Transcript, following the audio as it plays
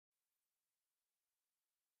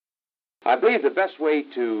I believe the best way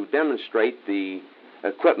to demonstrate the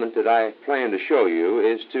equipment that I plan to show you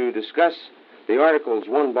is to discuss the articles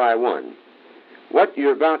one by one. What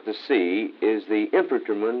you're about to see is the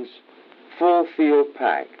infantryman's full field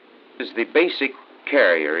pack. This is the basic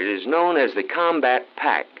carrier. It is known as the combat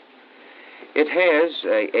pack. It has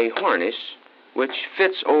a harness which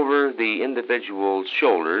fits over the individual's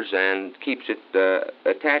shoulders and keeps it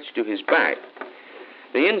attached to his back.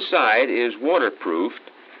 The inside is waterproofed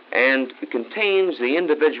and contains the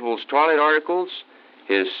individual's toilet articles,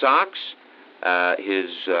 his socks, his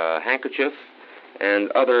handkerchief,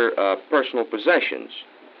 and other personal possessions.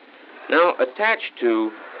 Now, attached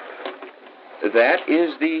to that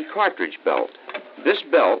is the cartridge belt. This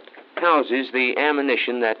belt houses the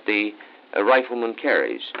ammunition that the rifleman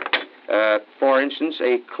carries. For instance,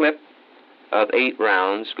 a clip of 8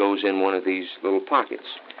 rounds goes in one of these little pockets.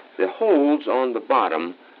 The holes on the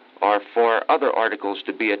bottom are for other articles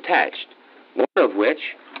to be attached, one of which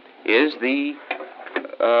is the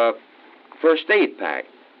first aid pack.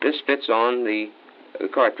 This fits on the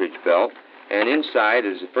cartridge belt, and inside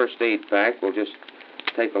is the first aid pack. We'll just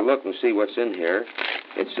take a look and see what's in here.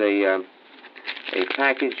 It's a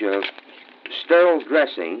package of sterile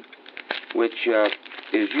dressing, which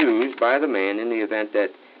is used by the man in the event that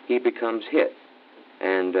he becomes hit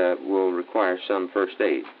and will require some first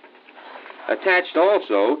aid. Attached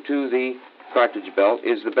also to the cartridge belt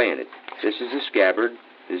is the bayonet. This is the scabbard.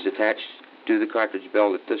 It is attached to the cartridge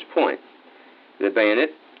belt at this point. The bayonet,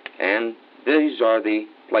 and these are the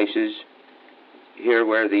places here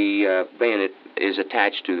where the bayonet is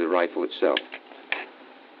attached to the rifle itself.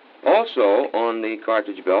 Also on the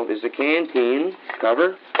cartridge belt is the canteen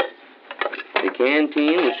cover. The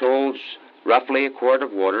canteen, which holds roughly a quart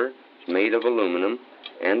of water, is made of aluminum,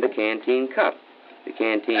 and the canteen cup. The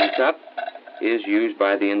canteen cup is used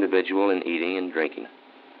by the individual in eating and drinking.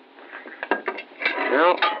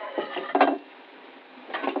 Now,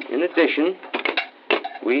 in addition,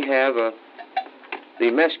 we have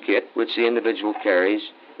the mess kit, which the individual carries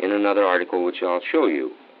in another article, which I'll show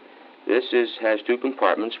you. This has 2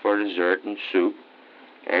 compartments for dessert and soup,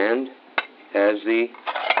 and has the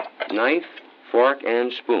knife, fork,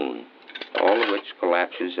 and spoon, all of which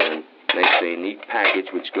collapses and makes a neat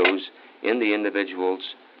package which goes in the individual's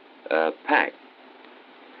pack.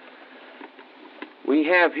 We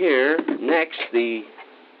have here next the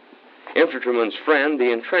infantryman's friend,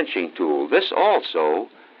 the entrenching tool. This also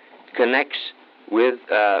connects with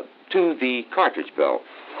to the cartridge belt.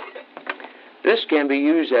 This can be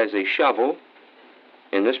used as a shovel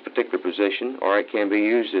in this particular position, or it can be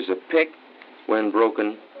used as a pick when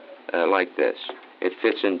broken like this. It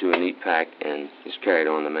fits into a neat pack and is carried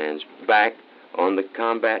on the man's back on the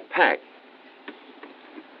combat pack.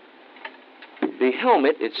 The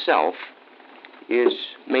helmet itself is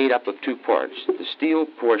made up of 2 parts, the steel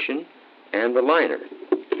portion and the liner.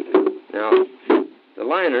 Now, the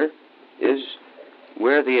liner is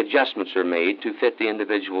where the adjustments are made to fit the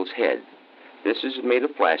individual's head. This is made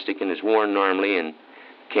of plastic and is worn normally in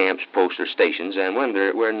camps, posts, or stations, and when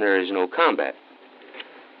there is no combat.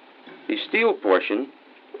 The steel portion,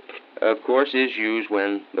 of course, is used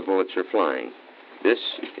when the bullets are flying. This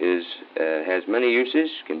has many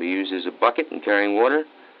uses, can be used as a bucket in carrying water,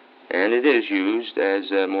 and it is used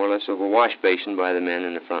as more or less of a wash basin by the men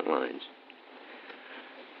in the front lines.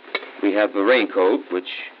 We have the raincoat, which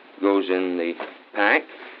goes in the pack,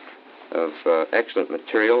 of excellent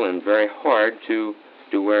material and very hard to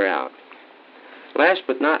wear out. Last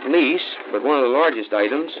but not least, but one of the largest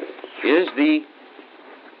items, is the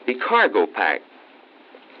cargo pack.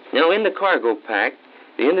 Now, in the cargo pack,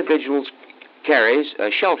 the individual carries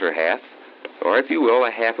a shelter half, or if you will,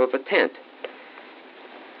 a half of a tent.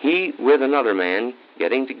 He, with another man,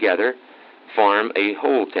 getting together, form a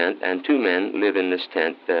whole tent, and 2 men live in this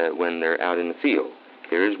tent when they're out in the field.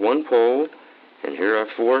 Here is 1 pole, and here are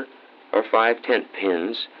 4 or 5 tent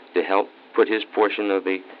pins to help put his portion of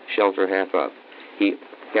the shelter half up. He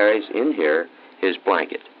carries in here his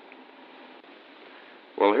blanket.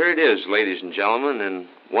 Well, here it is, ladies and gentlemen, in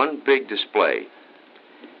one big display.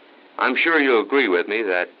 I'm sure you'll agree with me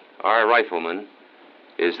that our rifleman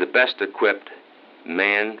is the best equipped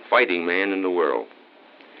man, fighting man in the world.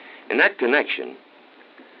 In that connection,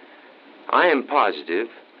 I am positive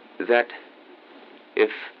that if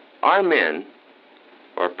our men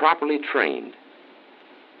are properly trained,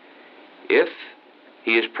 if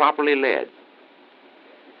he is properly led,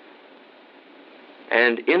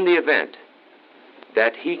 and in the event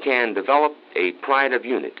that he can develop a pride of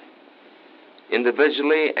unit,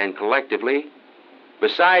 individually and collectively,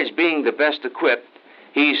 besides being the best equipped,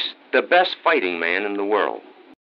 he's the best fighting man in the world.